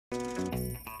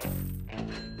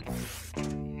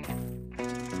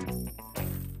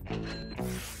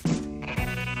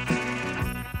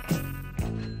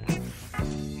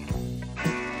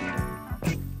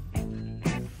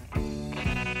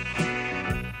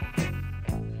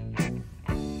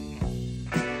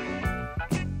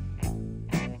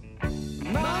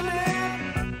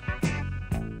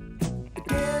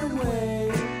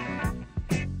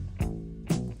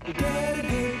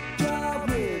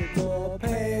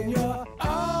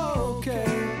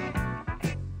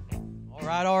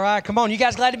right, come on. You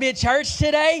guys glad to be at church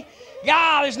today?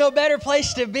 Yeah, there's no better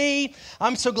place to be.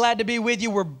 I'm so glad to be with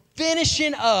you. We're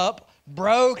finishing up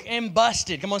Broke and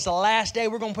Busted. Come on, it's the last day.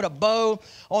 We're going to put a bow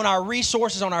on our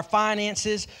resources, on our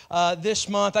finances this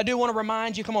month. I do want to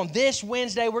remind you, come on, this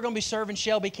Wednesday, we're going to be serving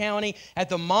Shelby County at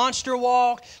the Monster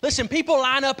Walk. Listen, people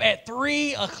line up at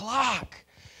 3 o'clock.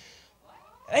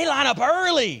 They line up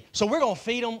early, so we're going to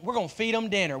feed them. We're going to feed them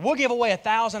dinner. We'll give away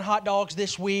 1,000 hot dogs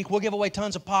this week. We'll give away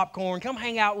tons of popcorn. Come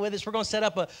hang out with us. We're going to set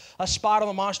up a spot on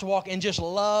the Monster Walk and just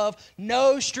love,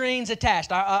 no strings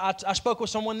attached. I spoke with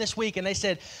someone this week, and they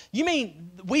said, "You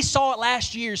mean we saw it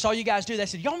last year? Saw you guys do that?" I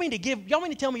said, "Y'all mean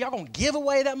to tell me y'all going to give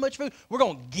away that much food?" We're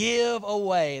going to give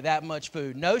away that much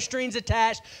food. No strings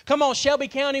attached. Come on, Shelby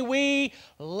County, we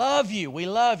love you. We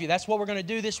love you. That's what we're going to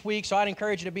do this week. So I'd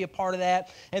encourage you to be a part of that.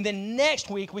 And then next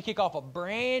week, we kick off a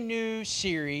brand new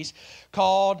series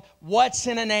called What's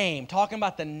in a Name, talking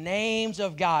about the names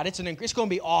of God. It's going to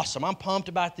be awesome. I'm pumped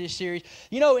about this series.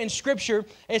 You know, in Scripture,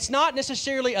 it's not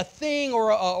necessarily a thing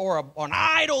or an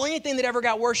idol, anything that ever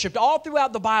got worshipped. All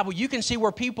throughout the Bible, you can see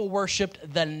where people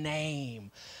worshipped the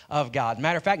name of God.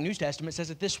 Matter of fact, New Testament says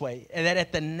it this way, that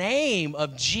at the name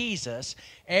of Jesus,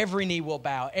 every knee will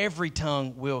bow, every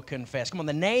tongue will confess. Come on,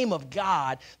 the name of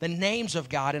God, the names of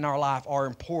God in our life are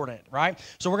important, right?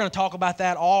 So we're going to talk about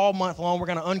that all month long. We're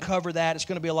going to uncover that. It's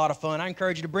going to be a lot of fun. I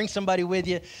encourage you to bring somebody with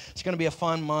you. It's going to be a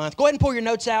fun month. Go ahead and pull your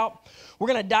notes out. We're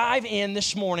going to dive in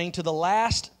this morning to the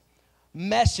last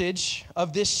message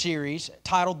of this series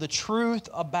titled The Truth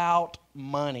About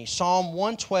Money. Psalm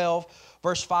 112,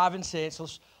 verse 5 and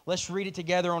 6. Let's read it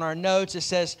together on our notes. It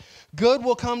says, "Good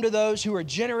will come to those who are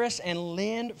generous and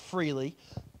lend freely,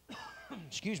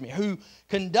 who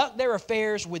conduct their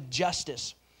affairs with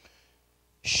justice.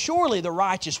 Surely the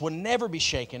righteous will never be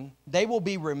shaken. They will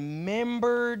be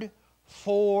remembered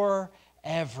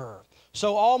forever."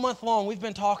 So all month long, we've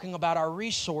been talking about our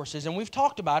resources, and we've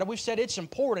talked about it. We've said it's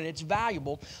important, it's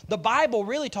valuable. The Bible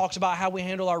really talks about how we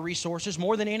handle our resources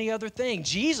more than any other thing.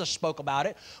 Jesus spoke about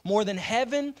it more than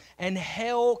heaven and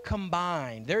hell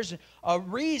combined. There's a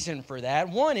reason for that.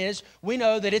 One is we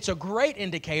know that it's a great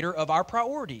indicator of our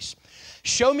priorities.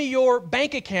 Show me your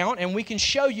bank account, and we can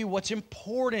show you what's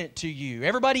important to you.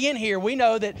 Everybody in here, we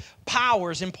know that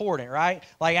power is important, right?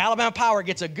 Like Alabama Power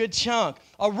gets a good chunk.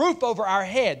 A roof over our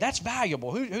head, that's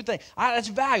valuable. Who think that's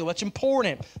valuable? That's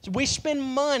important. So we spend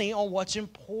money on what's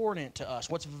important to us,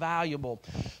 what's valuable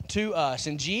to us.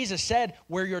 And Jesus said,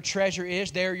 "Where your treasure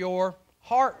is, there your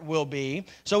heart will be."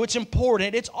 So it's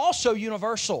important. It's also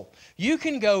universal. You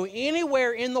can go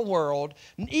anywhere in the world,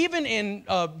 even in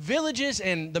villages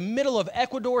in the middle of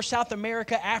Ecuador, South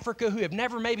America, Africa, who have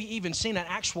never maybe even seen an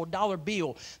actual dollar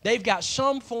bill. They've got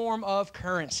some form of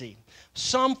currency.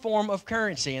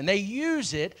 And they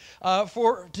use it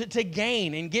to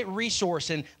gain and get resource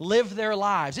and live their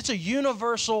lives. It's a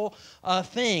universal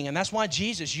thing, and that's why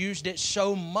Jesus used it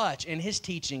so much in His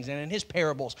teachings and in His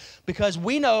parables, because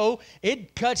we know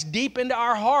it cuts deep into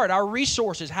our heart, our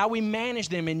resources, how we manage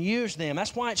them and use them.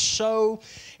 That's why it's so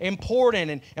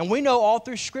important, and we know all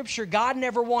through Scripture, God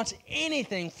never wants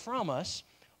anything from us,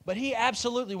 but He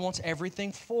absolutely wants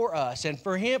everything for us. And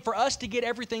for us to get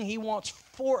everything He wants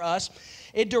for us,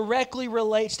 it directly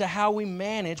relates to how we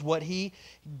manage what He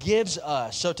gives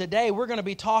us. So today we're going to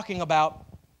be talking about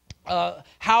we're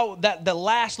going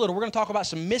to talk about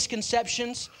some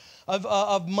misconceptions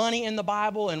of money in the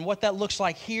Bible and what that looks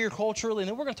like here culturally. And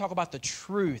then we're going to talk about the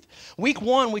truth. Week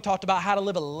 1, we talked about how to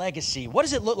live a legacy. What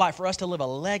does it look like for us to live a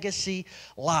legacy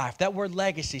life? That word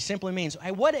legacy simply means,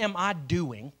 hey, what am I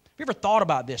doing? Have you ever thought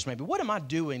about this maybe? What am I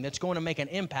doing that's going to make an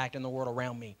impact in the world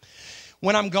around me?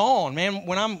 When I'm gone, man,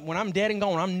 when I'm dead and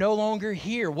gone, I'm no longer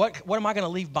here. What am I going to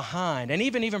leave behind? And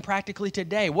even practically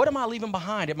today, what am I leaving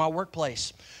behind at my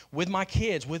workplace, with my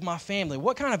kids, with my family?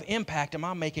 What kind of impact am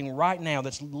I making right now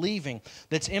that's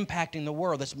impacting the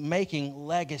world, that's making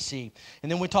legacy?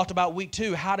 And then we talked about week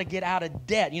 2, how to get out of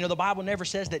debt. You know, the Bible never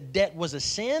says that debt was a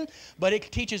sin, but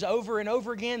it teaches over and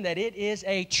over again that it is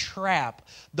a trap.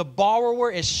 The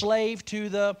borrower is slave to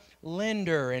the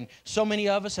lender, and so many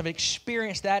of us have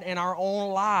experienced that in our own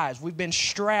lives. We've been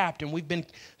strapped and we've been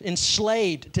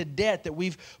enslaved to debt that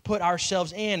we've put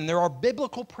ourselves in. And there are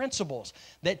biblical principles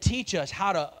that teach us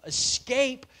how to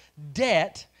escape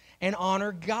debt and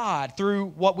honor God through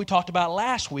what we talked about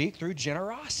last week, through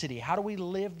generosity. How do we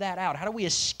live that out? How do we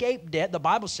escape debt? The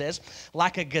Bible says,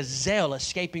 like a gazelle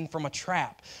escaping from a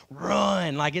trap.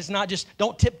 Run. Like it's not just,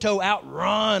 don't tiptoe out,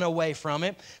 run away from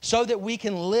it, so that we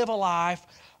can live a life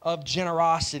of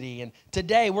generosity. And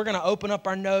today we're going to open up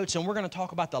our notes and we're going to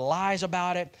talk about the lies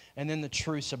about it and then the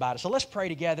truths about it. So let's pray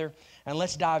together and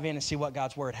let's dive in and see what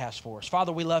God's Word has for us.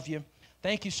 Father, we love you.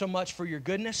 Thank you so much for your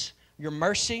goodness, your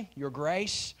mercy, your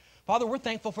grace. Father, we're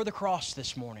thankful for the cross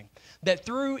this morning, that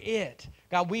through it,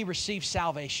 God, we receive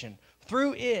salvation.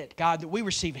 Through it, God, that we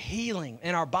receive healing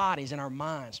in our bodies and our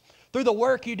minds. Through the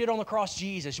work you did on the cross,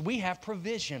 Jesus, we have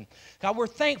provision. God, we're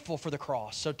thankful for the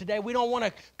cross. So today, we don't want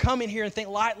to come in here and think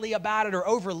lightly about it or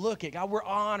overlook it. God, we're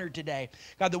honored today,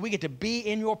 God, that we get to be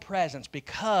in your presence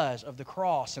because of the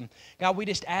cross. And God, we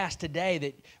just ask today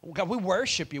that, God, we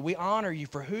worship you. We honor you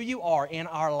for who you are in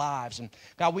our lives. And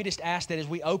God, we just ask that as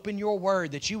we open your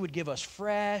word, that you would give us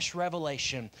fresh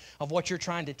revelation of what you're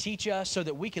trying to teach us so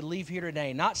that we could leave here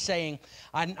today, not saying,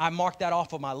 I marked that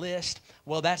off of my list.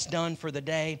 Well, that's done for the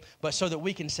day. But so that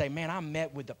we can say, man, I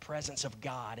met with the presence of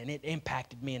God, and it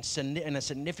impacted me in a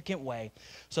significant way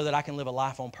so that I can live a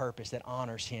life on purpose that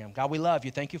honors him. God, we love you.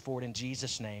 Thank you for it in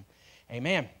Jesus' name.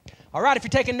 Amen. All right, if you're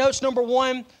taking notes, number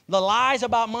one, the lies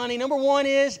about money. Number one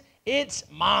is, it's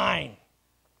mine.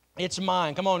 It's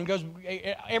mine. Come on. It goes,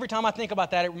 every time I think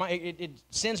about that, it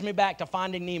sends me back to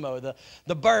Finding Nemo,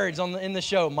 the birds in the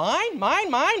show. Mine.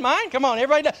 Come on,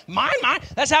 everybody does. Mine.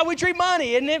 That's how we treat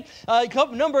money, isn't it? A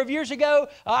number of years ago,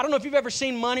 I don't know if you've ever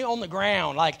seen money on the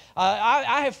ground. Like,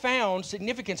 I have found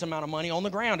significant amount of money on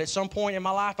the ground at some point in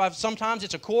my life. Sometimes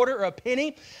it's a quarter or a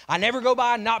penny. I never go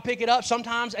by and not pick it up.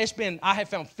 Sometimes I have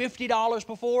found $50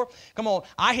 before. Come on.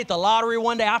 I hit the lottery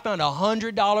one day. I found a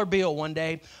 $100 bill one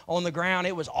day on the ground.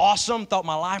 It was awesome. Thought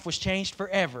my life was changed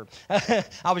forever.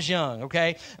 I was young,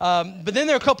 okay? But then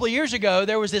a couple of years ago,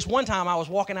 there was this one time I was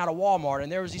walking out of Walmart,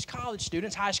 and there was these college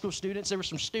students, high school students, there were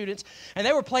some students, and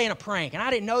they were playing a prank, and I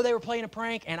didn't know they were playing a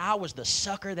prank, and I was the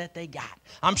sucker that they got.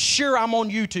 I'm sure I'm on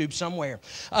YouTube somewhere.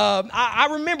 I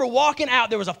remember walking out,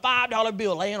 there was a $5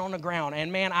 bill laying on the ground,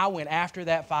 and man, I went after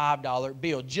that $5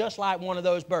 bill, just like one of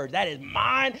those birds. That is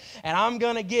mine, and I'm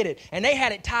going to get it. And they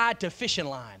had it tied to a fishing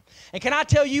line. And can I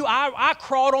tell you, I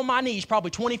crawled on my knees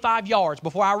probably 25 yards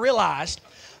before I realized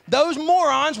those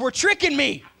morons were tricking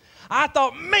me. I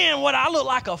thought, man, what I look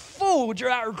like a fool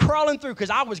crawling through because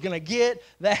I was going to get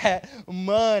that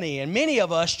money. And many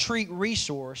of us treat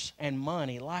resource and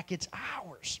money like it's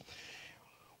ours.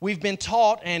 We've been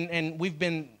taught and we've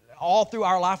been, all through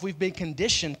our life, we've been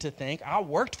conditioned to think, I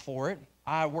worked for it.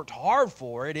 I worked hard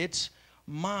for it. It's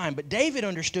mine. But David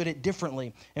understood it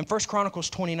differently. In 1 Chronicles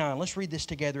 29, let's read this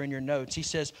together in your notes. He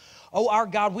says, "Oh, our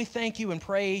God, we thank you and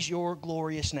praise your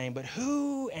glorious name. But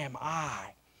who am I?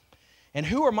 And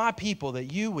who are my people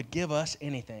that you would give us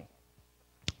anything?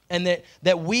 And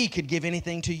that we could give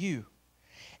anything to you?"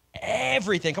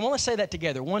 Everything. Come on, let's say that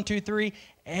together. 1, 2, 3.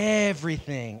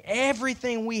 Everything.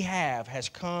 Everything we have has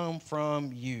come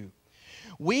from you.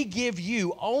 We give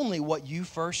you only what you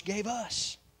first gave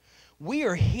us. We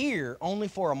are here only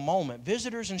for a moment,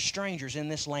 visitors and strangers in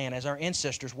this land as our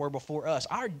ancestors were before us.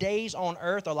 Our days on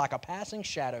earth are like a passing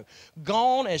shadow,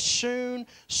 gone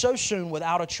so soon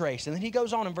without a trace. And then he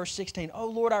goes on in verse 16, "Oh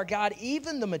Lord our God,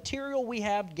 even the material we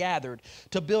have gathered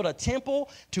to build a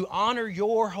temple to honor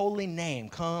your holy name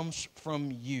comes from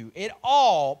you. It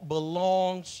all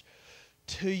belongs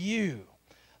to you."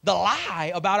 The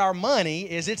lie about our money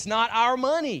is it's not our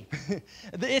money.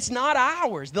 It's not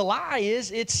ours. The lie is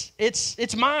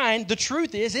it's mine. The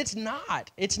truth is it's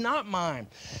not. It's not mine.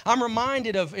 I'm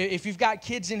reminded of, if you've got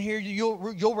kids in here,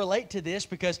 you'll relate to this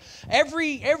because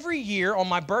every year on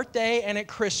my birthday and at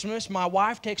Christmas, my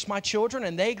wife takes my children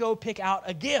and they go pick out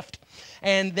a gift.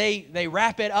 And they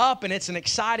wrap it up, and it's an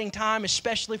exciting time,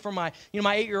 especially for my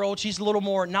 8-year-old. She's a little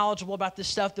more knowledgeable about this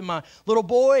stuff than my little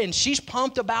boy, and she's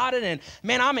pumped about it. And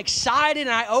man, I'm excited, and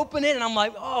I open it, and I'm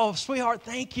like, "Oh, sweetheart,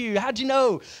 thank you. How'd you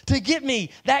know to get me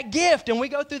that gift?" And we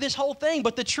go through this whole thing.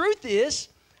 But the truth is,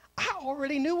 I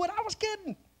already knew what I was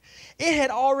getting. It had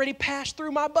already passed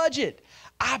through my budget.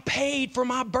 I paid for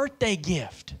my birthday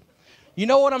gift. You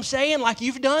know what I'm saying? Like,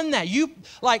 you've done that.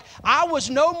 I was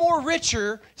no more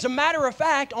richer. As a matter of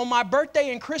fact, on my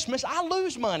birthday and Christmas, I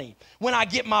lose money when I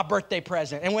get my birthday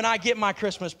present and when I get my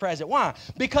Christmas present. Why?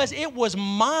 Because it was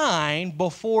mine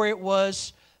before it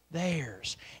was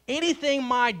theirs. Anything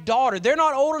my daughter, they're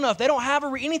not old enough, they don't have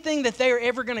anything that they're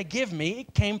ever going to give me,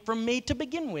 it came from me to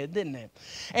begin with, didn't it?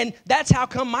 And that's how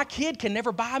come my kid can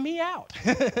never buy me out.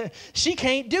 She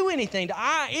can't do anything.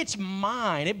 It's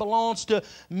mine. It belongs to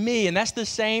me. And that's the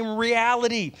same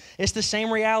reality. It's the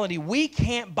same reality. We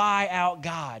can't buy out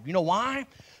God. You know why?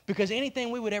 Because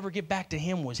anything we would ever give back to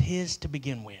Him was His to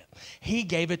begin with. He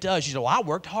gave it to us. You say, well, I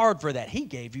worked hard for that. He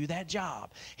gave you that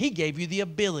job. He gave you the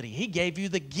ability. He gave you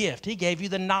the gift. He gave you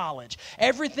the knowledge.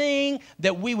 Everything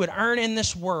that we would earn in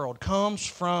this world comes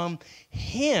from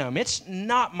Him. It's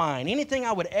not mine. Anything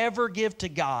I would ever give to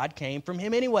God came from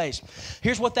Him anyways.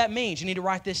 Here's what that means. You need to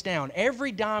write this down.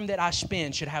 Every dime that I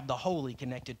spend should have the holy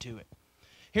connected to it.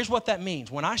 Here's what that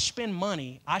means. When I spend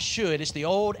money, I should, it's the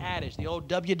old adage, the old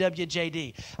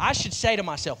WWJD, I should say to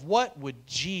myself, what would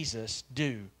Jesus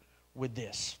do with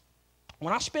this?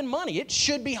 When I spend money, it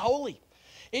should be holy.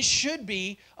 It should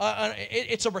be,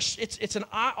 it's an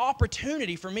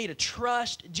opportunity for me to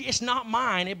trust. It's not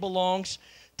mine, it belongs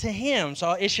to Him.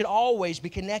 So it should always be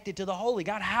connected to the holy.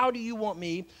 God, how do you want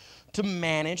me to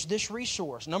manage this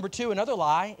resource? Number two, another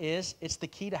lie is it's the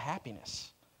key to happiness.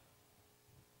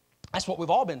 That's what we've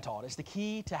all been taught. It's the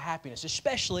key to happiness,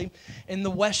 especially in the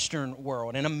Western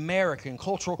world. In American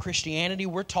cultural Christianity,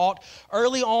 we're taught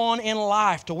early on in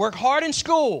life to work hard in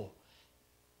school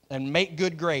and make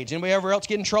good grades. Anybody ever else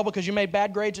get in trouble because you made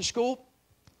bad grades at school?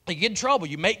 You get in trouble.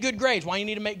 You make good grades. Why do you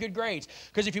need to make good grades?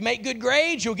 Because if you make good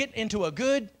grades, you'll get into a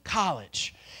good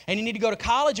college. And you need to go to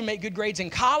college and make good grades in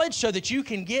college so that you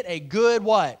can get a good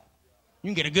what? You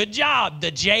can get a good job,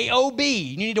 the J-O-B.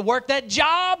 You need to work that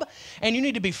job, and you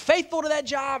need to be faithful to that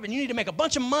job, and you need to make a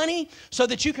bunch of money so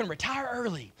that you can retire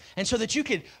early and so that you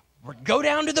can go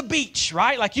down to the beach,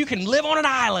 right? Like you can live on an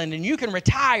island, and you can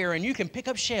retire, and you can pick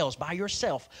up shells by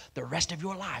yourself the rest of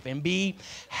your life and be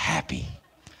happy.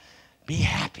 Be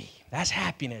happy. That's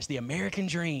happiness, the American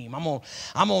dream. I'm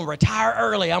gonna retire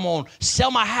early. I'm gonna sell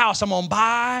my house. I'm gonna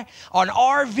buy an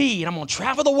RV, and I'm gonna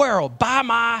travel the world by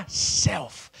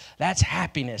myself. That's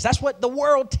happiness. That's what the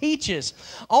world teaches.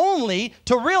 Only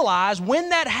to realize when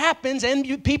that happens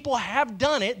and people have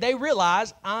done it, they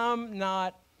realize, I'm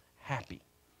not happy.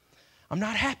 I'm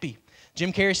not happy.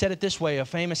 Jim Carrey said it this way, a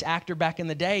famous actor back in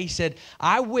the day. He said,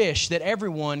 I wish that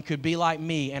everyone could be like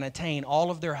me and attain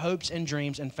all of their hopes and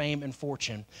dreams and fame and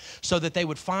fortune so that they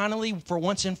would finally, for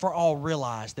once and for all,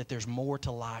 realize that there's more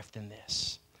to life than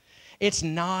this. It's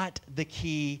not the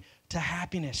key to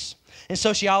happiness. In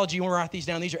sociology, you want to write these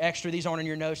down. These are extra. These aren't in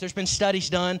your notes. There's been studies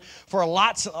done for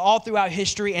all throughout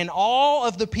history, and all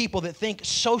of the people that think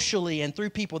socially and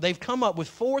through people, they've come up with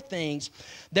 4 things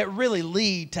that really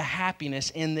lead to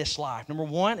happiness in this life. Number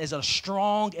 1 is a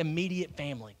strong, immediate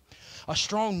family. A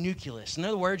strong nucleus. In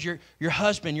other words, your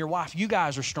husband, your wife, you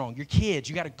guys are strong. Your kids,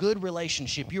 you got a good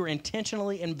relationship. You're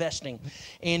intentionally investing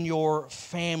in your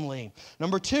family.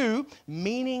 Number 2,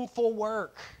 meaningful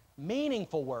work.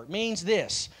 Meaningful work means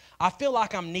this. I feel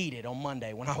like I'm needed on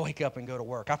Monday when I wake up and go to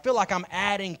work. I feel like I'm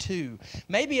adding to.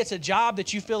 Maybe it's a job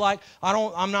that you feel like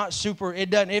I'm not super,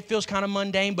 it feels kind of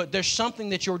mundane, but there's something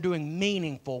that you're doing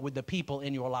meaningful with the people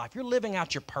in your life. You're living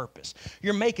out your purpose.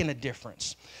 You're making a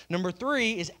difference. Number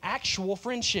 3 is actual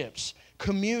friendships.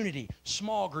 Community,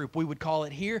 small group we would call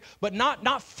it here, but not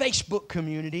Facebook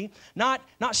community, not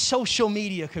social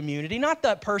media community, not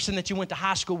that person that you went to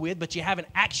high school with but you haven't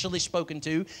actually spoken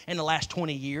to in the last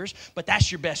 20 years, but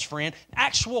that's your best friend.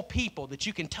 Actual people that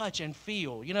you can touch and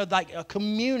feel, like a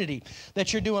community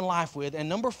that you're doing life with. And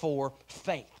number 4,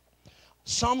 faith.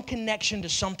 Some connection to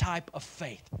some type of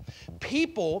faith.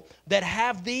 People that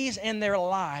have these in their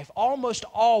life almost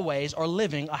always are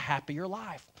living a happier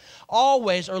life.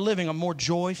 Always are living a more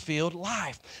joy-filled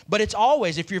life. But it's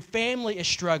always, if your family is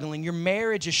struggling, your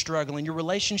marriage is struggling, your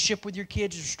relationship with your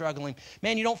kids is struggling,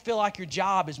 man, you don't feel like your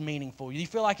job is meaningful. You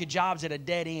feel like your job's at a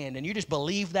dead end, and you just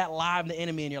believe that lie of the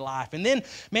enemy in your life. And then,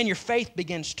 man, your faith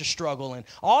begins to struggle, and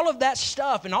all of that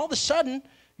stuff, and all of a sudden,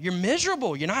 you're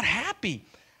miserable. You're not happy.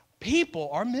 People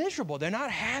are miserable. They're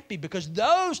not happy because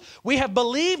we have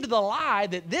believed the lie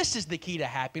that this is the key to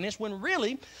happiness when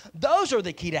really those are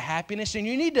the key to happiness. And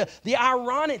the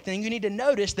ironic thing, you need to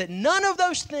notice that none of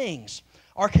those things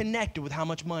are connected with how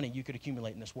much money you could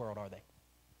accumulate in this world, are they?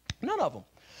 None of them.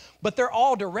 But they're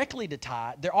all directly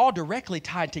tied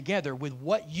together with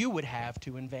what you would have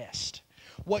to invest,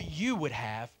 what you would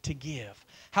have to give.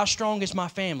 How strong is my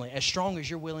family? As strong as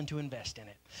you're willing to invest in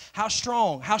it. How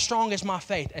strong is my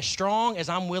faith? As strong as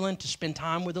I'm willing to spend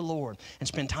time with the Lord and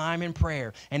spend time in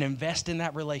prayer and invest in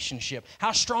that relationship.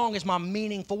 How strong is my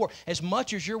meaningful work? As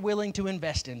much as you're willing to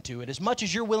invest into it, as much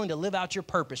as you're willing to live out your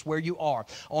purpose where you are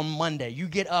on Monday, you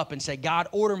get up and say, God,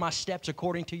 order my steps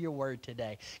according to your word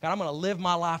today. God, I'm going to live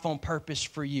my life on purpose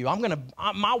for you.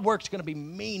 My work's going to be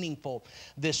meaningful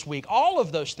this week. All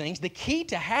of those things, the key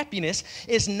to happiness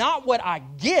is not what I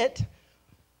get,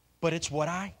 but it's what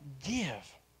I give.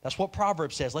 That's what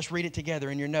Proverbs says. Let's read it together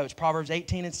in your notes. Proverbs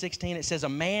 18 and 16, it says, a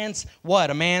man's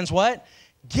what?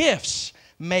 Gifts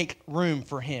make room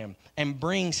for him and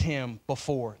brings him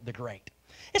before the great.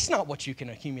 It's not what you can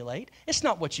accumulate. It's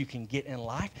not what you can get in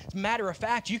life. As a matter of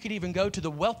fact, you could even go to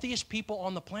the wealthiest people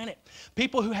on the planet,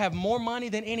 people who have more money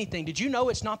than anything. Did you know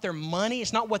it's not their money,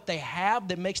 it's not what they have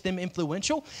that makes them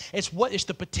influential? It's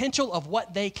the potential of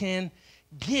what they can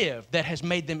give that has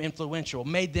made them influential,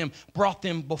 brought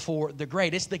them before the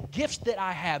great. It's the gifts that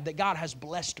I have that God has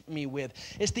blessed me with.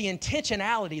 It's the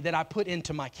intentionality that I put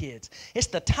into my kids. It's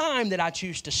the time that I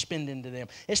choose to spend into them.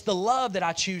 It's the love that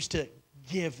I choose to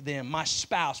give them, my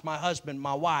spouse, my husband,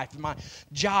 my wife, my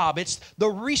job. It's the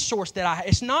resource that I have.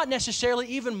 It's not necessarily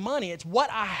even money. It's what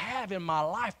I have in my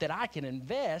life that I can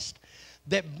invest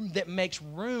that makes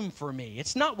room for me.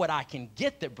 It's not what I can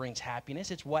get that brings happiness.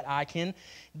 It's what I can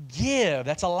give.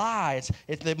 That's a lie.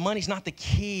 The money's not the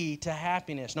key to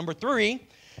happiness. Number 3,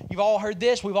 you've all heard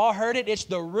this. We've all heard it. It's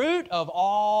the root of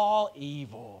all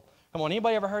evil. Come on,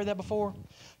 anybody ever heard that before?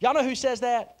 Y'all know who says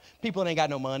that? People that ain't got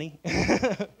no money.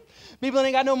 People that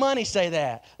ain't got no money say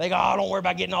that. They go, oh, don't worry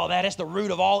about getting all that. It's the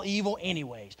root of all evil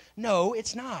anyways. No,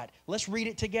 it's not. Let's read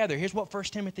it together. Here's what 1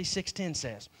 Timothy 6:10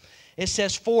 says. It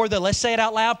says, let's say it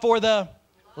out loud, for the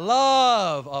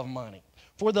love of money.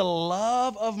 For the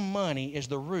love of money is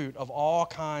the root of all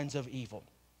kinds of evil.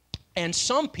 And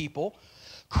some people,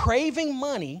 craving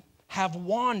money, have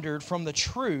wandered from the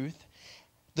true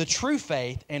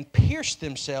faith, and pierced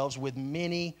themselves with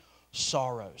many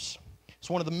sorrows. It's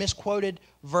one of the misquoted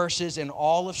verses in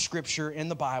all of Scripture in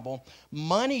the Bible.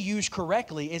 Money used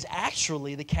correctly is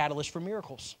actually the catalyst for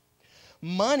miracles.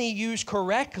 Money used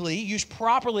correctly, used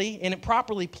properly, and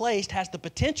properly placed has the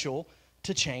potential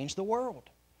to change the world.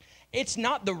 It's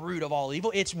not the root of all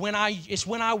evil. It's when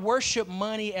I worship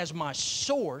money as my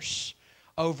source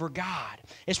over God.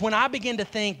 It's when I begin to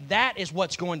think that is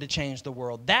what's going to change the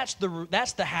world. That's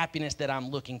the happiness that I'm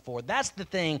looking for. That's the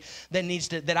thing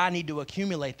that I need to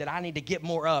accumulate, that I need to get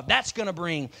more of. That's going to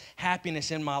bring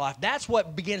happiness in my life. That's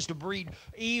what begins to breed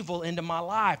evil into my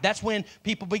life. That's when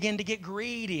people begin to get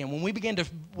greedy, and when we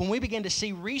begin to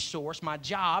see resource, my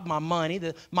job, my money,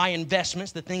 my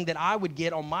investments, the thing that I would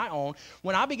get on my own,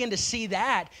 when I begin to see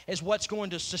that as what's going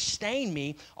to sustain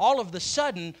me, all of a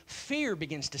sudden fear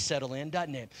begins to settle in,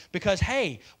 doesn't it? Because,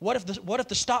 hey, what if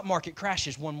the stock market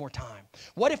crashes one more time?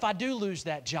 What if I do lose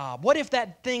that job? What if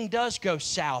that thing does go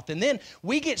south? And then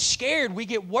we get scared, we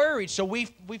get worried, so we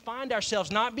find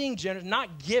ourselves not being generous,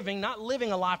 not giving, not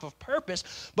living a life of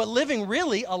purpose, but living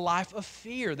really a life of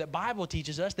fear that Bible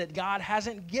teaches us that God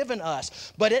hasn't given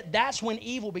us. But that's when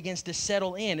evil begins to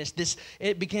settle in.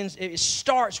 It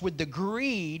starts with the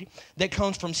greed that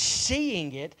comes from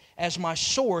seeing it as my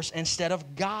source instead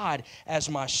of God as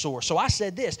my source. So I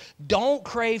said this, don't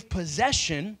crave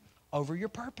possession over your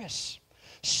purpose.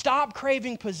 Stop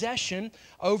craving possession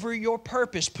over your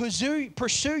purpose.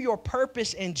 Pursue your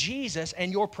purpose in Jesus,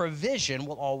 and your provision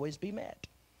will always be met.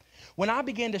 When I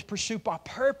begin to pursue my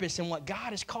purpose and what God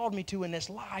has called me to in this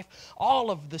life, all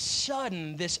of the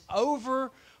sudden, this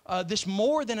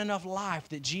more than enough life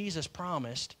that Jesus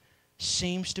promised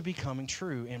seems to be coming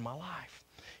true in my life.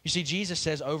 You see, Jesus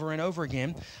says over and over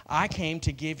again, I came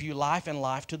to give you life and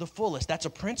life to the fullest. That's a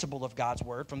principle of God's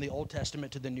word from the Old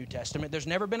Testament to the New Testament. There's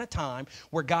never been a time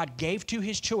where God gave to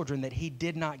his children that he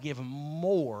did not give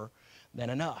more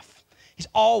than enough. He's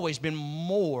always been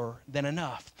more than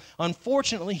enough.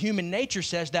 Unfortunately, human nature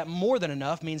says that more than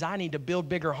enough means I need to build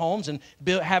bigger homes and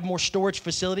have more storage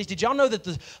facilities. Did y'all know that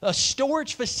the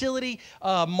storage facility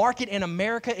market in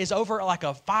America is over like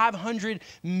a $500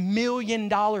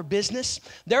 million business?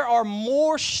 There are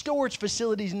more storage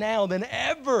facilities now than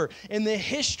ever in the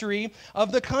history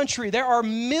of the country. There are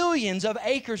millions of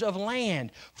acres of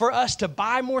land for us to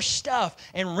buy more stuff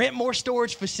and rent more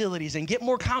storage facilities and get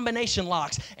more combination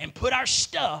locks and put our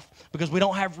stuff, because we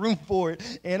don't have room for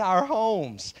it in our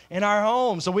homes.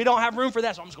 So we don't have room for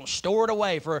that, so I'm just going to store it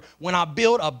away for when I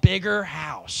build a bigger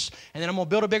house. And then I'm going to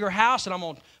build a bigger house, and I'm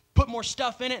going to put more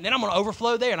stuff in it, and then I'm going to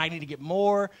overflow there, and I need to get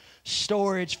more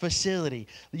storage facility.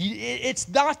 It's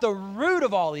not the root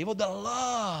of all evil. The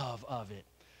love of it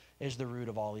is the root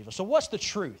of all evil. So what's the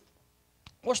truth?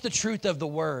 What's the truth of the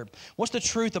word? What's the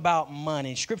truth about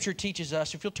money? Scripture teaches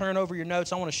us. If you'll turn over your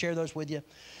notes, I want to share those with you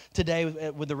today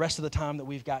with the rest of the time that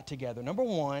we've got together. Number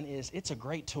one is it's a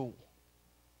great tool.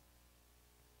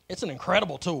 It's an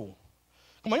incredible tool.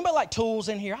 Come on, anybody like tools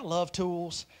in here? I love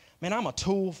tools. Man, I'm a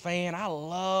tool fan. I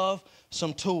love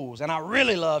some tools, and I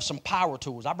really love some power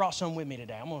tools. I brought some with me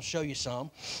today. I'm going to show you some.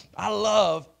 I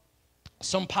love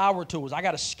some power tools. I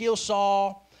got a skill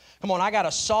saw. Come on, I got a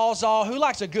sawzall. Who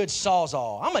likes a good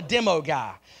sawzall? I'm a demo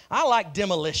guy. I like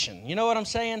demolition. You know what I'm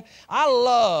saying? I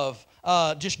love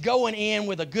just going in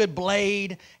with a good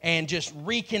blade and just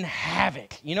wreaking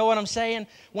havoc. You know what I'm saying?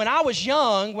 When I was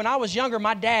younger,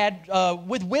 my dad,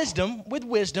 with wisdom,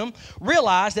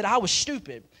 realized that I was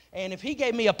stupid. And if he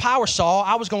gave me a power saw,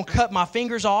 I was going to cut my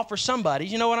fingers off for somebody.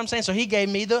 You know what I'm saying? So he gave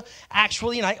me the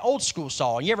actual, old school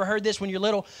saw. You ever heard this when you're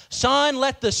little? Son,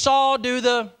 let the saw do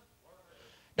the...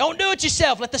 Don't do it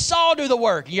yourself. Let the saw do the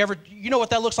work. You know what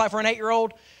that looks like for an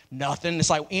 8-year-old? Nothing. It's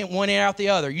like one end out the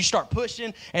other. You start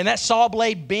pushing, and that saw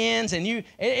blade bends, and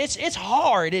it's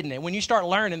hard, isn't it? When you start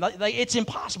learning, it's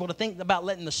impossible to think about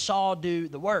letting the saw do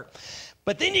the work.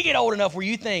 But then you get old enough where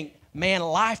you think, man,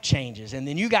 life changes, and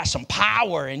then you got some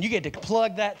power, and you get to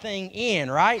plug that thing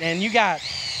in, right? And you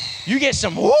get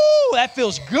some, whoo, that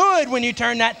feels good when you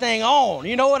turn that thing on.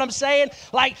 You know what I'm saying?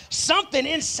 Like something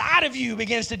inside of you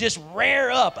begins to just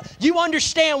rear up. You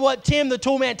understand what Tim the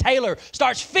Toolman Taylor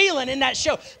starts feeling in that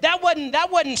show. That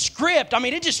wasn't script. I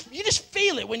mean, you just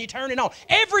feel it when you turn it on.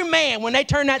 Every man, when they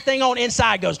turn that thing on,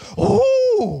 inside goes,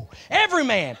 ooh. Every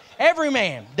man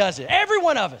does it. Every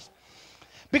one of us.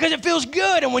 Because it feels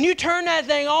good, and when you turn that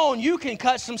thing on, you can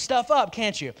cut some stuff up,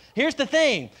 can't you? Here's the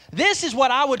thing. This is what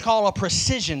I would call a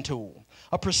precision tool.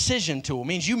 A precision tool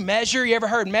means you measure. You ever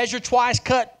heard measure twice,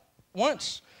 cut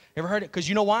once? You ever heard it? Because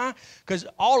you know why? Because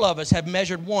all of us have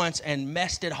measured once and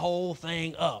messed the whole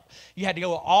thing up. You had to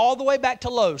go all the way back to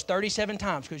Lowe's 37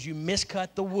 times because you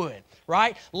miscut the wood,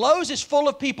 right? Lowe's is full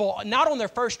of people, not on their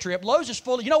first trip. Lowe's is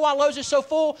full. You know why Lowe's is so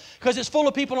full? Because it's full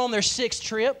of people on their 6th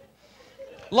trip.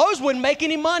 Lowe's wouldn't make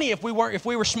any money if we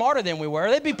were smarter than we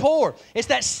were. They'd be poor. It's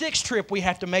that 6th trip we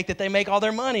have to make that they make all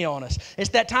their money on us. It's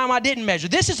that time I didn't measure.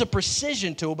 This is a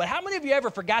precision tool, but how many of you ever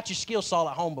forgot your skill saw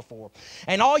at home before?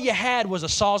 And all you had was a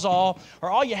Sawzall, or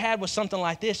all you had was something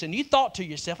like this, and you thought to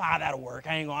yourself, that'll work.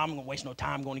 I'm going to waste no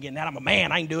time going to get that. I'm a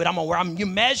man. I can do it. You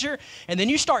measure, and then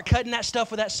you start cutting that stuff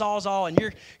with that Sawzall,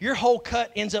 and your whole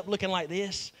cut ends up looking like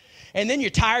this. And then you're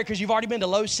tired because you've already been to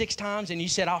Lowe's 6 times and you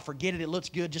said, I'll forget it. It looks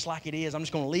good just like it is. I'm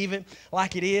just going to leave it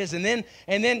like it is. And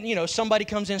then somebody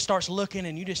comes in and starts looking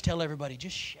and you just tell everybody,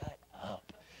 just shut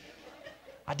up.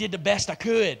 I did the best I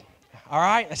could. All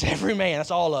right? That's every man.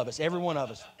 That's all of us. Every one of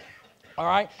us. All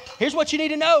right? Here's what you need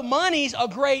to know. Money's a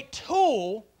great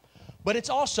tool, but it's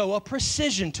also a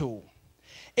precision tool.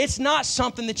 It's not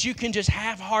something that you can just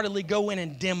half-heartedly go in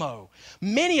and demo.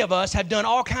 Many of us have done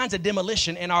all kinds of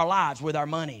demolition in our lives with our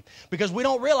money because we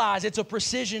don't realize it's a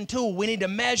precision tool. We need to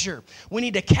measure. We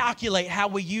need to calculate how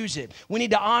we use it. We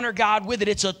need to honor God with it.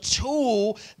 It's a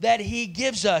tool that He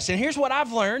gives us. And here's what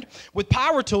I've learned with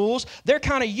power tools. They're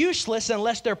kind of useless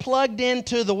unless they're plugged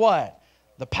into the what?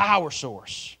 The power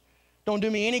source. Don't do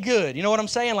me any good. You know what I'm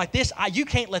saying? Like this, you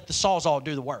can't let the Sawzall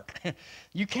do the work.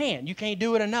 You can't. You can't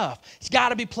do it enough. It's got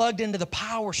to be plugged into the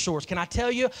power source. Can I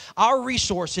tell you, our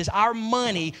resources, our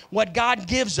money, what God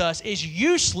gives us is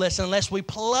useless unless we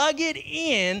plug it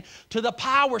in to the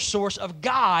power source of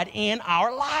God in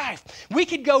our life. We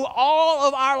could go all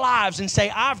of our lives and say,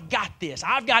 I've got this.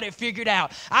 I've got it figured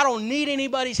out. I don't need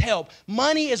anybody's help.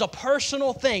 Money is a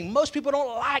personal thing. Most people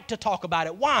don't like to talk about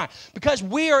it. Why? Because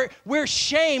we're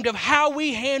ashamed of how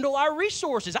we handle our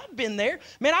resources. I've been there.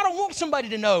 Man, I don't want somebody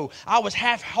to know I was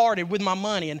half-hearted with my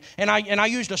money and I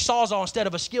used a Sawzall instead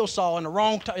of a skill saw in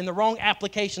the wrong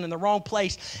application in the wrong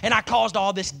place, and I caused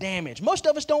all this damage. Most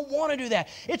of us don't want to do that.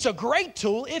 It's a great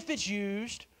tool if it's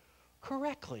used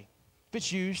correctly. If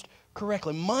it's used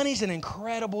correctly. Money's an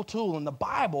incredible tool. In the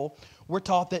Bible, we're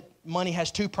taught that money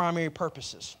has 2 primary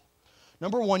purposes.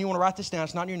 Number 1, you want to write this down,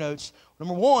 it's not in your notes.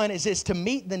 Number 1 is it's to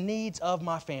meet the needs of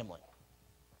my family.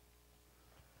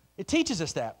 It teaches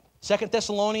us that. 2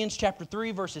 Thessalonians chapter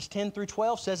 3, verses 10 through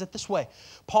 12 says it this way.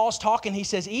 Paul's talking. He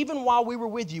says, even while we were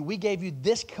with you, we gave you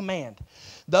this command.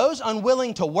 Those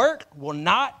unwilling to work will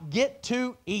not get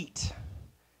to eat.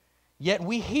 Yet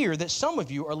we hear that some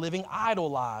of you are living idle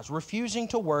lives, refusing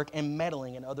to work and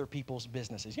meddling in other people's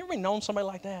businesses. You ever known somebody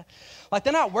like that? Like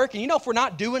they're not working. You know, if we're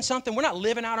not doing something, we're not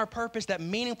living out our purpose, that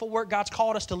meaningful work God's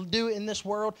called us to do in this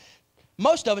world,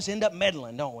 most of us end up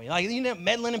meddling, don't we? Like, you end up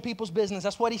meddling in people's business.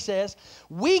 That's what he says.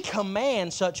 We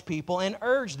command such people and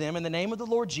urge them in the name of the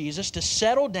Lord Jesus to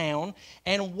settle down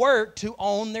and work to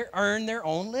earn their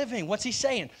own living. What's he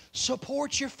saying?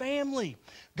 Support your family.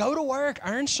 Go to work,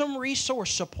 earn some resource,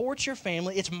 support your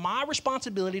family. It's my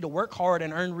responsibility to work hard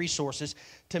and earn resources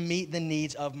to meet the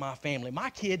needs of my family. My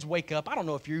kids wake up, I don't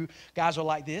know if you guys are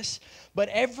like this, but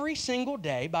every single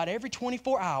day, about every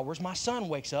 24 hours, my son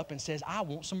wakes up and says, I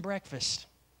want some breakfast.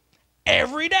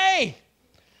 Every day.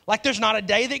 Like there's not a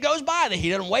day that goes by that he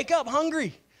doesn't wake up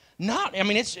hungry.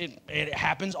 It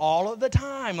happens all of the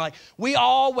time. Like we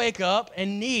all wake up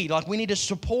and we need to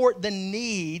support the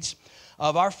needs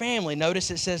of our family.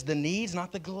 Notice it says the needs,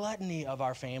 not the gluttony of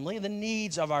our family, the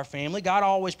needs of our family. God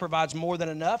always provides more than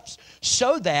enough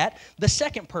so that the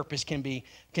second purpose can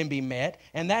be met,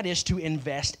 and that is to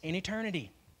invest in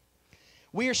eternity.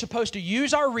 We are supposed to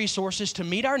use our resources to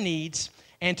meet our needs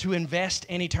and to invest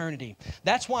in eternity.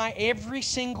 That's why every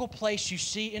single place you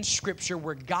see in Scripture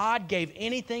where God gave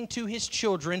anything to His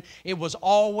children, it was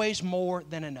always more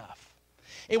than enough.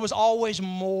 It was always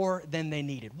more than they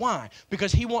needed. Why?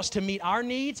 Because He wants to meet our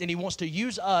needs and He wants to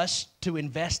use us to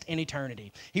invest in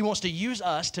eternity. He wants to use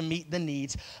us to meet the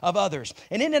needs of others.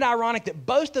 And isn't it ironic that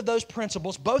both of those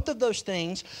principles, both of those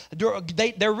things,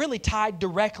 they're really tied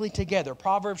directly together.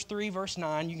 Proverbs 3 verse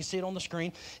 9, you can see it on the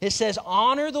screen. It says,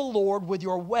 honor the Lord with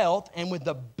your wealth and with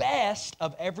the best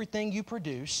of everything you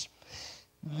produce.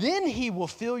 Then He will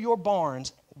fill your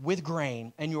barns with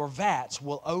grain, and your vats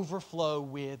will overflow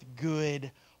with good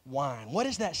wine. What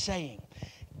is that saying?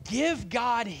 Give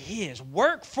God His.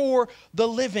 Work for the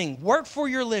living. Work for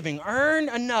your living. Earn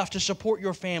enough to support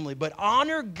your family, but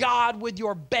honor God with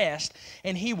your best,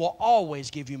 and He will always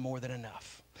give you more than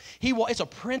enough. It's a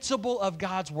principle of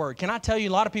God's Word. Can I tell you,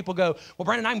 a lot of people go, well,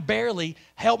 Brandon, I can barely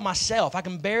help myself. I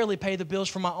can barely pay the bills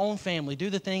for my own family,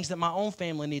 do the things that my own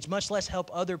family needs, much less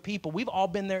help other people. We've all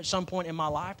been there at some point in my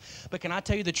life. But can I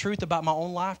tell you the truth about my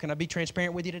own life? Can I be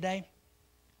transparent with you today?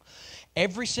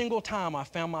 Every single time I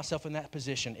found myself in that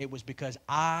position, it was because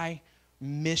I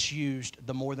misused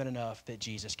the more than enough that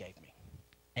Jesus gave me.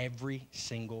 Every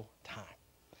single time.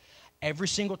 Every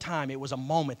single time it was a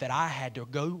moment that I had to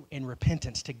go in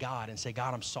repentance to God and say,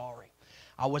 God, I'm sorry.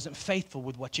 I wasn't faithful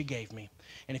with what you gave me.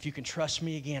 And if you can trust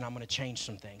me again, I'm going to change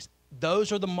some things.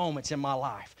 Those are the moments in my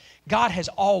life. God has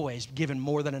always given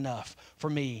more than enough for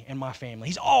me and my family.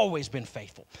 He's always been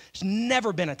faithful. There's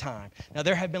never been a time. Now,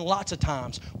 there have been lots of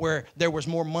times where there was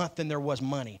more month than there was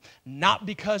money. Not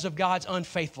because of God's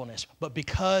unfaithfulness, but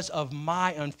because of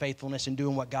my unfaithfulness in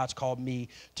doing what God's called me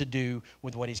to do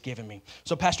with what He's given me.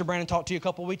 So Pastor Brandon talked to you a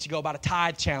couple of weeks ago about a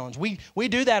tithe challenge. We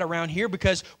do that around here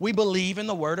because we believe in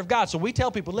the Word of God. So we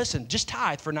tell people, listen, just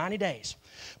tithe for 90 days.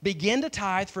 Begin to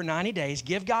tithe for 90 days.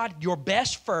 Give God your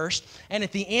best first. And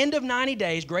at the end of 90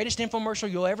 days, greatest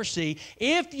infomercial you'll ever see,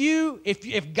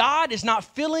 if God is not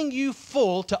filling you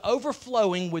full to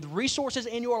overflowing with resources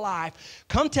in your life,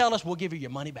 come tell us, we'll give you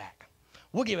your money back.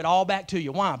 We'll give it all back to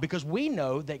you. Why? Because we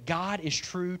know that God is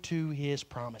true to His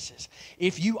promises.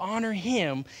 If you honor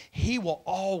Him, He will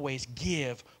always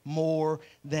give more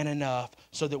than enough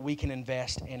so that we can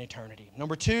invest in eternity.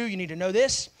 Number two, you need to know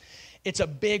this. It's a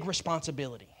big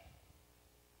responsibility.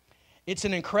 It's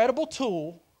an incredible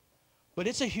tool, but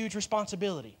it's a huge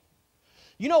responsibility.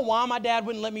 You know why my dad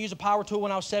wouldn't let me use a power tool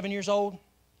when I was 7 years old?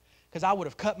 Because I would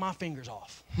have cut my fingers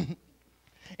off.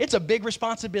 It's a big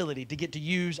responsibility to get to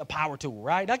use a power tool,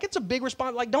 right? Like, it's a big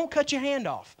responsibility. Like, don't cut your hand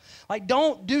off. Like,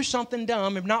 don't do something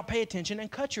dumb and not pay attention and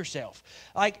cut yourself.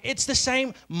 Like, it's the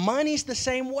same. Money's the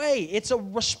same way. It's a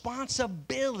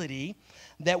responsibility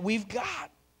that we've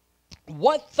got.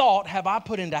 What thought have I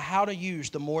put into how to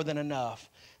use the more than enough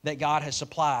that God has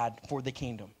supplied for the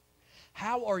kingdom?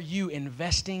 How are you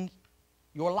investing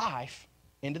your life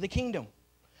into the kingdom?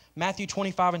 Matthew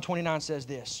 25 and 29 says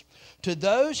this, to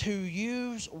those who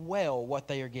use well what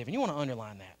they are given. You want to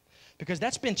underline that because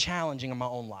that's been challenging in my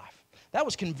own life. That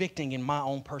was convicting in my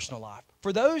own personal life.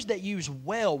 For those that use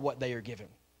well what they are given,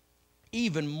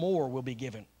 even more will be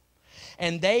given.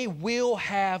 And they will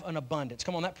have an abundance.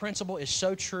 Come on, that principle is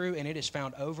so true, and it is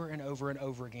found over and over and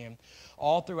over again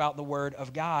all throughout the Word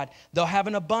of God. They'll have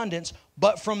an abundance,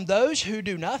 but from those who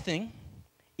do nothing,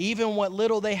 even what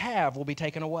little they have will be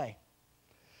taken away.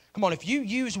 Come on, if you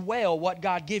use well what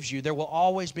God gives you, there will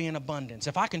always be an abundance.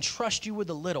 If I can trust you with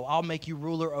a little, I'll make you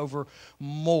ruler over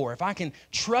more. If I can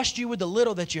trust you with the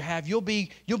little that you have, you'll be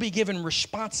given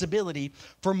responsibility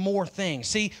for more things.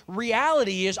 See,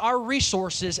 reality is our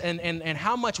resources and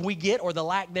how much we get or the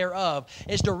lack thereof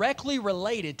is directly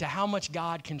related to how much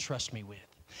God can trust me with.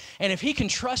 And if He can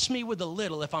trust me with a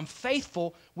little, if I'm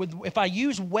faithful, if I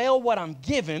use well what I'm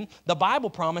given, the Bible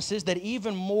promises that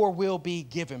even more will be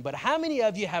given. But how many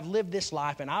of you have lived this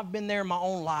life, and I've been there in my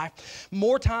own life,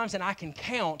 more times than I can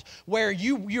count, where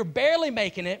you're barely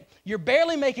making it, you're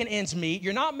barely making ends meet,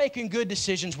 you're not making good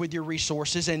decisions with your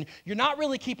resources, and you're not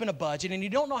really keeping a budget, and you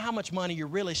don't know how much money you're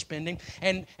really spending,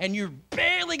 and you're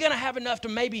barely going to have enough to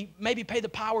maybe pay the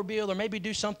power bill or maybe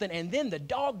do something, and then the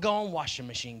doggone washing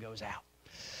machine goes out.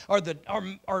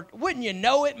 or wouldn't you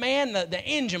know it, man, the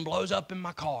engine blows up in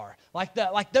my car.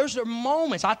 Like those are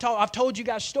moments. I've told you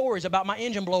guys stories about my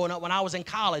engine blowing up when I was in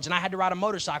college and I had to ride a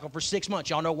motorcycle for 6 months.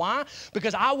 Y'all know why?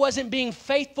 Because I wasn't being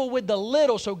faithful with the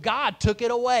little, so God took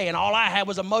it away, and all I had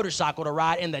was a motorcycle to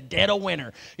ride in the dead of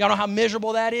winter. Y'all know how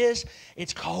miserable that is?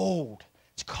 It's cold.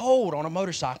 It's cold on a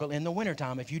motorcycle in the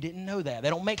wintertime if you didn't know that. They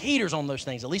don't make heaters on those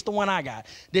things. At least the one I got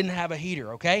didn't have a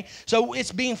heater, okay? So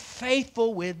it's being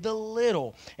faithful with the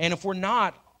little. And if we're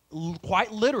not,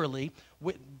 quite literally,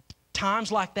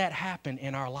 times like that happen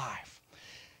in our life.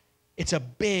 It's a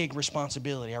big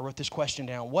responsibility. I wrote this question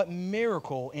down. What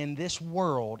miracle in this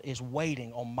world is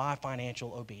waiting on my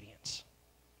financial obedience?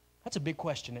 That's a big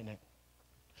question, isn't it?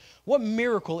 What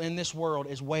miracle in this world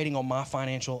is waiting on my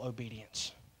financial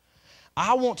obedience?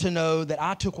 I want to know that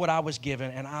I took what I was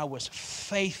given and I was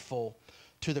faithful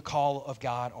to the call of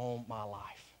God on my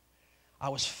life. I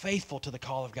was faithful to the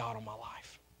call of God on my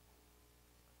life.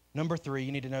 Number 3,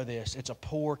 you need to know this. It's a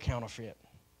poor counterfeit.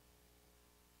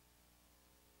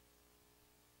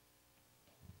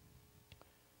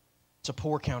 It's a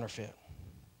poor counterfeit.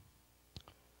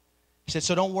 He said,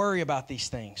 so don't worry about these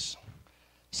things,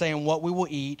 saying what we will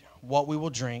eat, what we will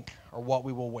drink, or what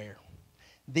we will wear.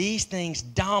 These things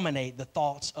dominate the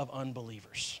thoughts of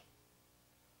unbelievers.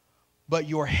 But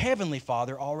your heavenly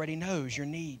Father already knows your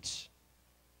needs.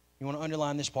 You want to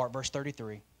underline this part, verse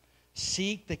 33.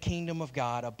 Seek the kingdom of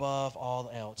God above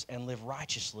all else and live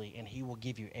righteously, and He will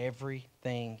give you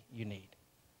everything you need.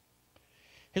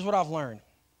 Here's what I've learned.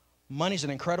 Money's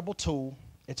an incredible tool.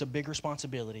 It's a big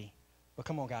responsibility. But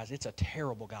come on, guys, it's a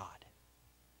terrible God.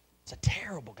 It's a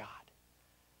terrible God.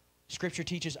 Scripture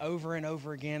teaches over and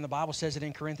over again. The Bible says it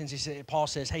in Corinthians. Paul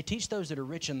says, hey, teach those that are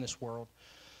rich in this world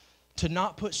to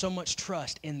not put so much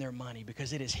trust in their money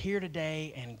because it is here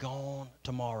today and gone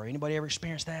tomorrow. Anybody ever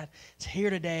experienced that? It's here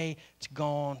today, it's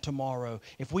gone tomorrow.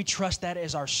 If we trust that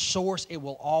as our source, it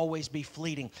will always be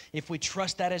fleeting. If we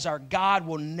trust that as our God,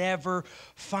 we'll never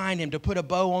find Him. To put a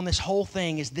bow on this whole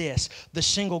thing is this. The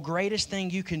single greatest thing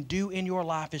you can do in your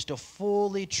life is to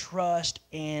fully trust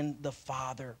in the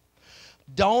Father.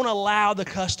 Don't allow the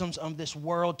customs of this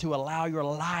world to allow your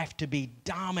life to be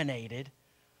dominated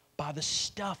by the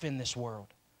stuff in this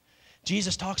world.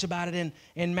 Jesus talks about it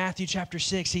in Matthew chapter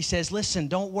 6. He says, listen,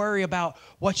 don't worry about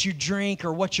what you drink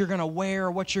or what you're going to wear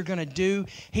or what you're going to do.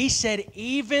 He said,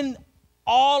 even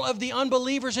all of the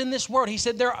unbelievers in this world, he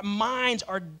said their minds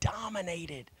are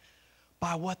dominated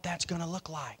by what that's going to look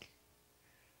like.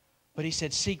 But he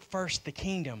said, seek first the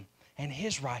kingdom and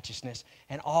His righteousness,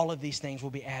 and all of these things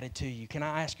will be added to you. Can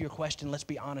I ask you a question? Let's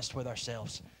be honest with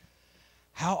ourselves.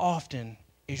 How often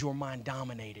is your mind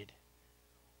dominated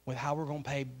with how we're going to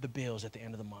pay the bills at the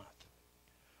end of the month?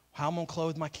 How I'm going to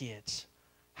clothe my kids?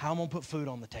 How I'm going to put food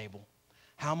on the table?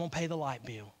 How I'm going to pay the light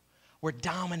bill? We're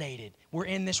dominated. We're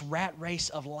in this rat race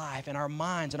of life, and our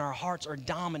minds and our hearts are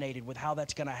dominated with how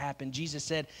that's going to happen. Jesus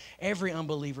said every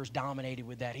unbeliever is dominated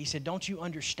with that. He said, don't you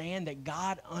understand that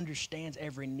God understands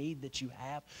every need that you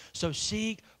have? So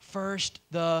seek first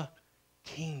the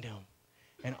kingdom,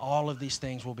 and all of these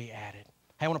things will be added.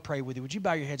 Hey, I want to pray with you. Would you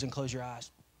bow your heads and close your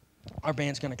eyes? Our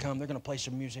band's going to come. They're going to play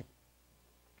some music.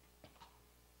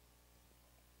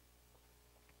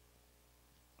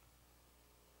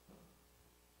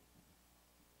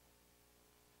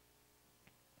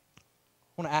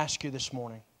 I want to ask you this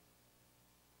morning,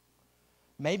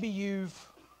 maybe you've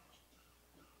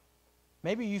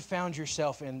found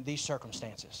yourself in these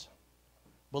circumstances,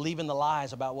 believing the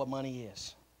lies about what money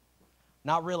is,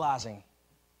 not realizing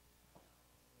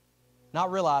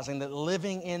that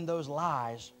living in those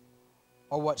lies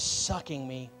are what's sucking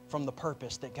me from the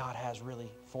purpose that God has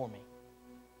really for me.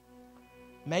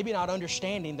 Maybe not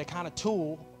understanding the kind of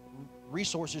tool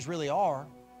resources really are.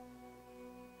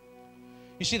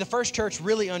 You see, the first church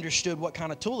really understood what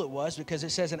kind of tool it was, because it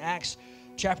says in Acts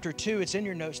chapter 2, it's in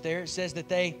your notes there, it says that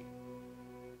they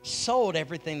sold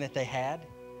everything that they had.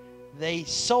 They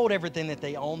sold everything that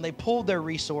they owned. They pulled their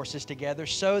resources together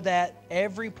so that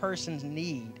every person's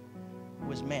need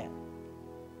was met.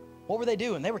 What were they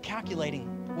doing? They were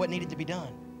calculating what needed to be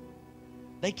done.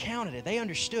 They counted it. They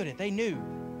understood it. They knew.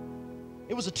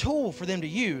 It was a tool for them to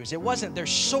use. It wasn't their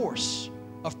source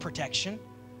of protection.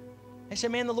 They said,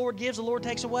 man, the Lord gives, the Lord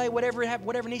takes away. Whatever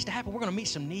needs to happen, we're going to meet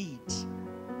some needs.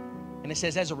 And it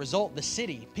says, as a result, the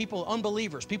city, people,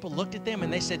 unbelievers, people looked at them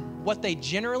and they said what they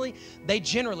generally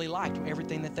liked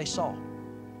everything that they saw.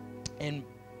 And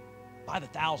by the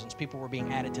thousands, people were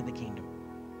being added to the kingdom.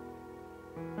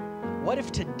 What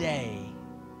if today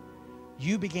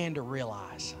you began to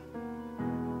realize,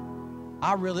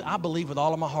 I believe with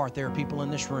all of my heart there are people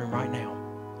in this room right now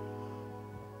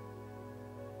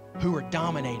who are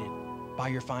dominated by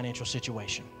your financial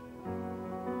situation.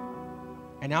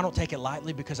 And I don't take it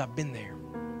lightly because I've been there.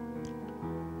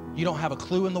 You don't have a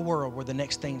clue in the world where the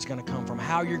next thing's going to come from,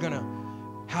 how you're going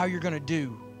to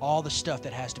do all the stuff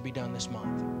that has to be done this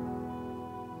month.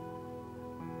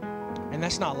 And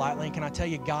that's not lightly. And can I tell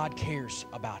you, God cares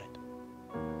about it.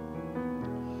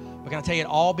 But can I tell you, it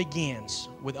all begins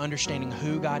with understanding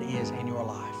who God is in your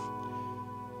life.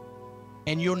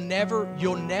 And you'll never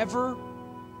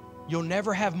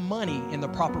have money in the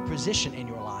proper position in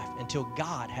your life until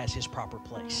God has His proper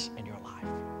place in your life.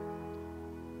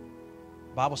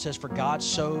 The Bible says, for God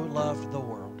so loved the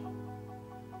world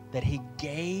that He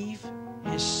gave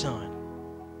His Son,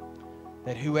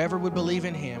 that whoever would believe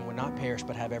in Him would not perish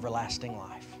but have everlasting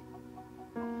life.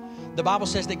 The Bible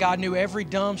says that God knew every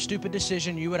dumb, stupid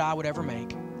decision you and I would ever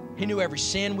make. He knew every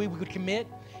sin we would commit.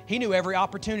 He knew every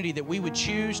opportunity that we would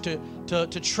choose to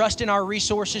trust in our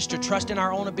resources, to trust in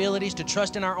our own abilities, to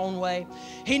trust in our own way.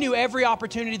 He knew every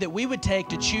opportunity that we would take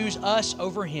to choose us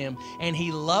over Him. And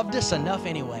He loved us enough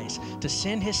anyways to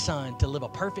send His Son to live a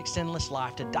perfect, sinless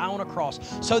life, to die on a cross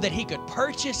so that He could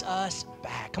purchase us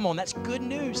back. Come on, that's good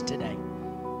news today.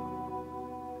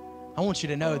 I want you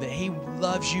to know that He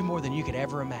loves you more than you could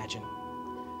ever imagine.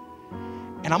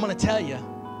 And I'm going to tell you,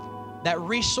 that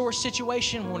resource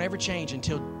situation won't ever change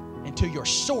until your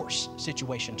source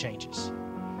situation changes.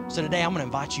 So today I'm going to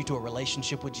invite you to a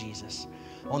relationship with Jesus.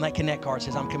 On that Connect card it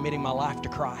says, I'm committing my life to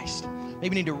Christ.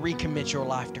 Maybe you need to recommit your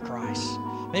life to Christ.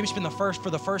 Maybe it's been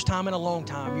for the first time in a long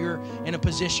time, you're in a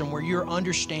position where you're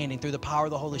understanding through the power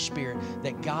of the Holy Spirit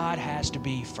that God has to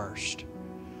be first.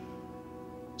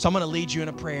 So I'm going to lead you in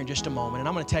a prayer in just a moment. And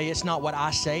I'm going to tell you, it's not what I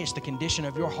say, it's the condition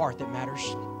of your heart that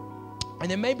matters. And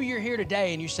then maybe you're here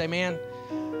today and you say, man,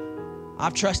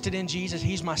 I've trusted in Jesus.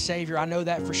 He's my Savior. I know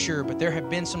that for sure. But there have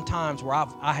been some times where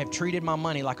I have treated my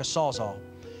money like a sawzall.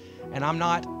 And I'm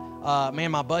not,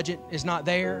 my budget is not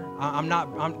there.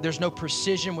 There's no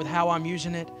precision with how I'm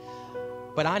using it.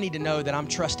 But I need to know that I'm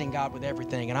trusting God with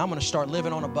everything. And I'm going to start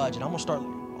living on a budget. I'm going to start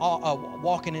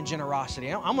walking in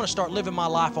generosity. I'm going to start living my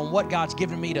life on what God's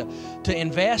given me to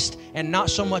invest and not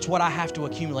so much what I have to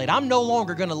accumulate. I'm no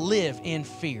longer going to live in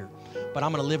fear, but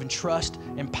I'm going to live in trust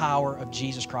and power of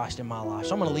Jesus Christ in my life.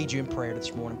 So I'm going to lead you in prayer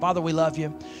this morning. Father, we love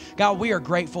you. God, we are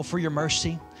grateful for your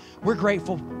mercy. We're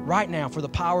grateful right now for the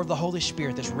power of the Holy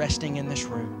Spirit that's resting in this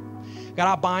room.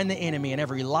 God, I bind the enemy and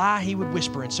every lie he would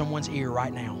whisper in someone's ear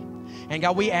right now. And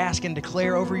God, we ask and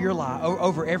declare over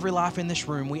over every life in this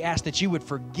room, we ask that you would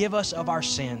forgive us of our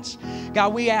sins.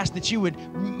 God, we ask that you would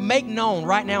make known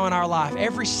right now in our life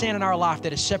every sin in our life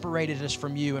that has separated us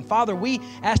from you. And Father, we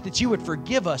ask that you would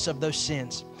forgive us of those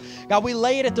sins. God, we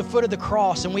lay it at the foot of the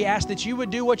cross, and we ask that you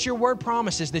would do what your word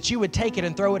promises, that you would take it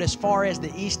and throw it as far as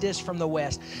the east is from the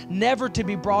west, never to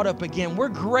be brought up again. We're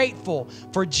grateful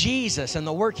for Jesus and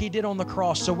the work he did on the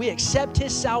cross. So we accept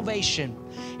his salvation,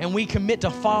 and we commit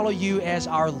to follow you as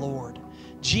our Lord.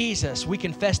 Jesus, we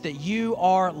confess that you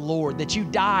are Lord, that you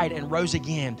died and rose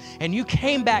again, and you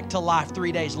came back to life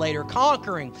 3 days later,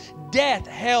 conquering death,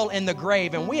 hell, and the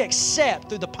grave. And we accept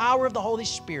through the power of the Holy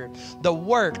Spirit the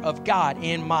work of God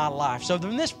in my life. So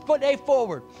from this day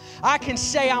forward, I can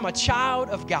say I'm a child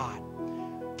of God.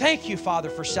 Thank you, Father,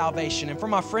 for salvation. And for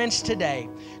my friends today,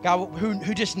 God,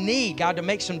 who just need, God, to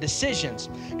make some decisions.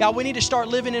 God, we need to start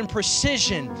living in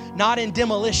precision, not in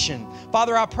demolition.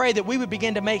 Father, I pray that we would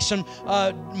begin to make some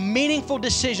meaningful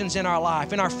decisions in our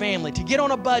life, in our family, to get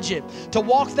on a budget, to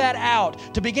walk that out,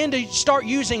 to begin to start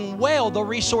using well the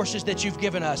resources that you've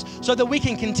given us so that we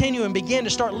can continue and begin to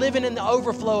start living in the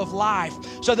overflow of life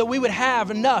so that we would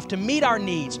have enough to meet our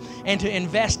needs and to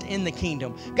invest in the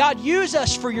kingdom. God, use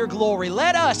us for your glory.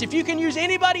 Let us, if you can use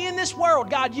anybody in this world,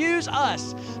 God, use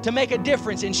us to make a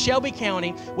difference in Shelby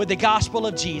County with the gospel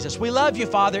of Jesus. We love you,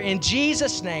 Father. In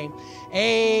Jesus' name,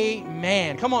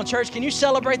 amen. Come on, church. Can you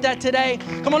celebrate that today?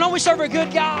 Come on, don't we serve a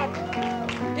good God?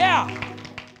 Yeah.